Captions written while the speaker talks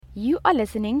You are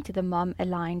listening to the Mom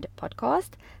Aligned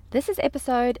podcast. This is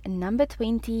episode number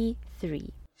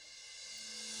 23.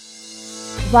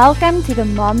 Welcome to the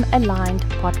Mom Aligned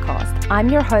podcast. I'm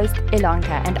your host,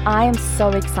 Ilanka, and I am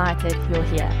so excited you're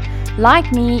here.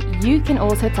 Like me, you can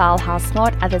also tell how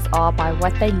smart others are by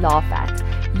what they laugh at.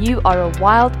 You are a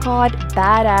wild card,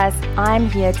 badass. I'm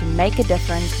here to make a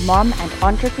difference, mom and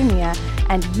entrepreneur,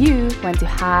 and you want to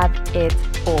have it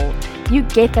all. You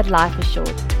get that life is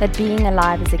short, that being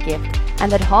alive is a gift,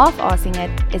 and that half-assing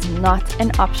it is not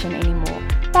an option anymore.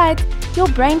 But your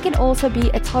brain can also be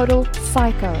a total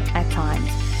psycho at times.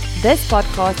 This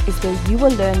podcast is where you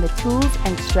will learn the tools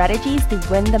and strategies to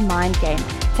win the mind game,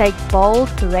 take bold,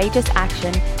 courageous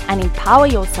action, and empower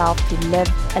yourself to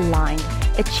live aligned.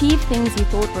 Achieve things you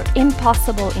thought were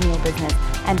impossible in your business,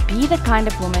 and be the kind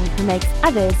of woman who makes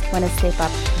others want to step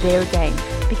up their game.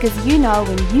 Because you know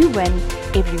when you win,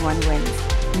 everyone wins.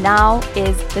 Now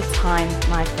is the time,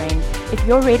 my friend. If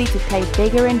you're ready to play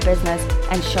bigger in business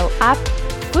and show up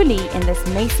fully in this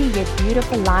messy yet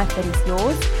beautiful life that is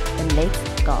yours, then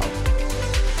let's go.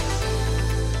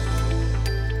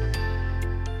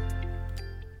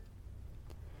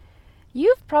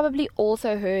 You've probably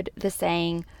also heard the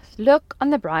saying, look on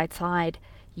the bright side.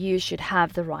 You should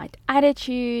have the right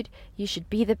attitude, you should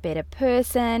be the better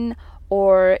person,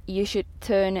 or you should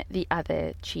turn the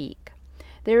other cheek.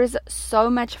 There is so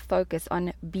much focus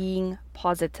on being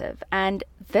positive, and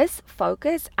this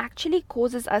focus actually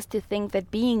causes us to think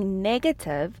that being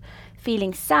negative,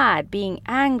 feeling sad, being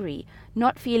angry,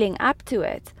 not feeling up to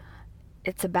it,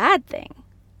 it's a bad thing,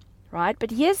 right?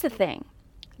 But here's the thing.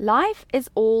 Life is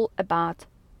all about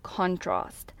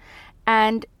contrast,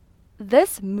 and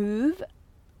this move,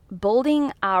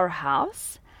 building our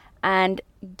house and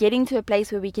getting to a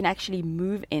place where we can actually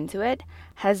move into it,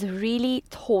 has really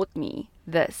taught me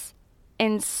this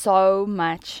in so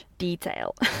much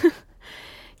detail.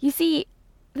 You see,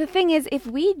 the thing is, if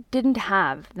we didn't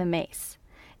have the mess,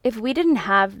 if we didn't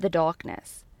have the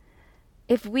darkness,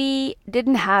 if we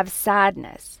didn't have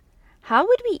sadness, how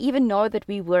would we even know that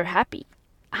we were happy?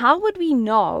 How would we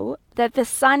know that the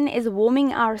sun is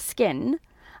warming our skin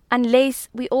unless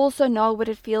we also know what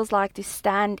it feels like to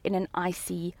stand in an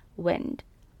icy wind?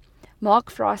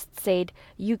 Mark Frost said,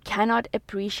 you cannot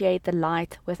appreciate the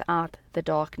light without the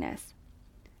darkness.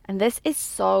 And this is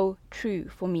so true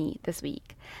for me this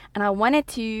week. And I wanted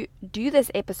to do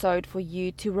this episode for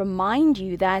you to remind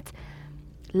you that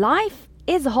life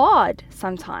is hard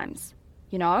sometimes,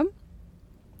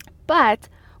 but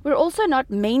we're also not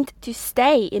meant to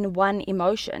stay in one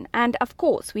emotion. And of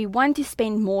course, we want to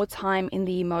spend more time in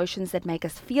the emotions that make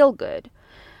us feel good.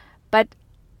 But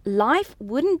life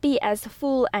wouldn't be as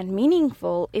full and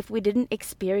meaningful if we didn't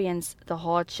experience the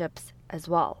hardships as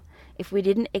well. If we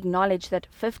didn't acknowledge that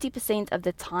 50% of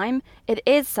the time it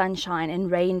is sunshine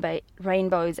and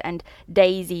rainbows and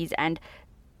daisies, and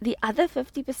the other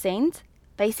 50%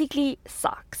 basically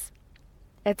sucks.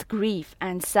 It's grief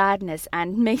and sadness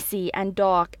and messy and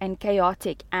dark and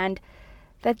chaotic, and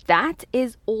that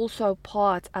is also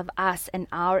part of us and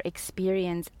our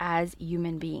experience as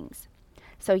human beings.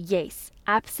 So yes,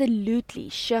 absolutely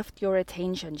shift your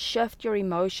attention, shift your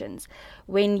emotions.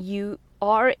 When you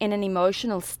are in an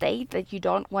emotional state that you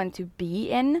don't want to be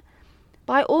in,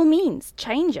 by all means,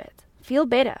 change it. Feel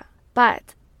better.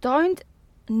 But don't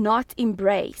not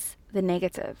embrace the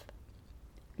negative.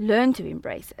 Learn to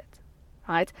embrace it,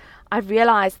 right? I've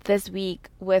realized this week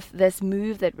with this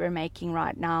move that we're making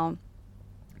right now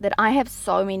that I have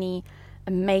so many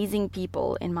amazing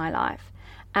people in my life.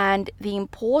 And the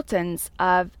importance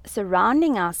of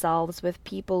surrounding ourselves with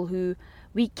people who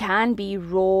we can be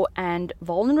raw and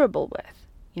vulnerable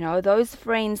with. Those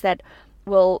friends that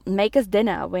will make us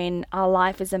dinner when our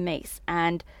life is a mess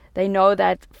and they know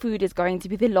that food is going to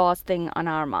be the last thing on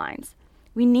our minds.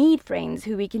 We need friends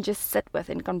who we can just sit with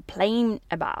and complain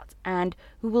about, and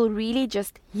who will really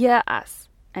just hear us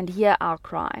and hear our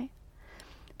cry.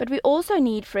 But we also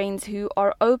need friends who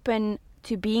are open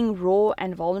to being raw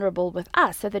and vulnerable with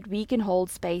us so that we can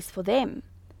hold space for them.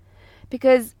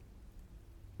 Because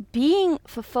being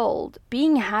fulfilled,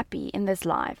 being happy in this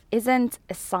life isn't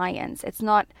a science. It's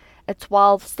not a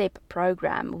 12-step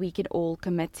program we can all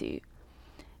commit to.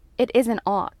 It is an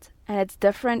art, and it's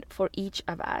different for each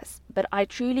of us. But I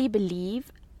truly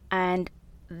believe, and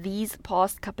these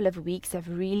past couple of weeks have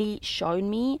really shown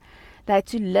me, that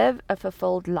to live a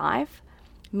fulfilled life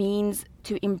means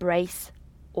to embrace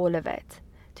all of it,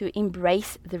 to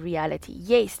embrace the reality.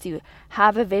 Yes, to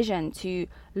have a vision, to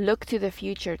look to the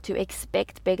future, to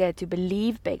expect bigger, to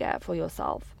believe bigger for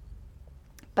yourself.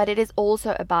 But it is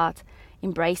also about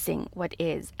embracing what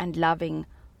is and loving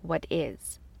what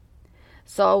is.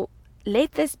 So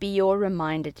let this be your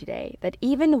reminder today that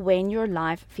even when your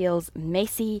life feels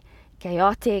messy,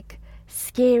 chaotic,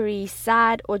 scary,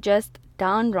 sad, or just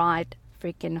downright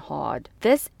freaking hard,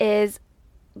 this is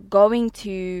going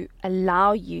to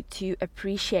allow you to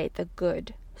appreciate the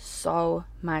good so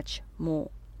much more.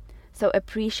 So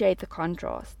appreciate the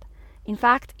contrast. In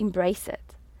fact, embrace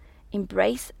it.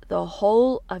 Embrace the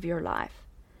whole of your life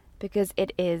because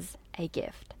it is a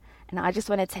gift. And I just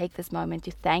want to take this moment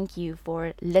to thank you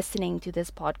for listening to this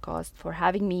podcast, for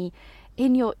having me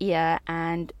in your ear,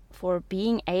 and for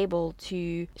being able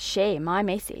to share my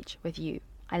message with you.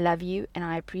 I love you and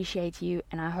I appreciate you,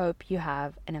 and I hope you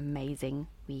have an amazing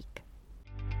week.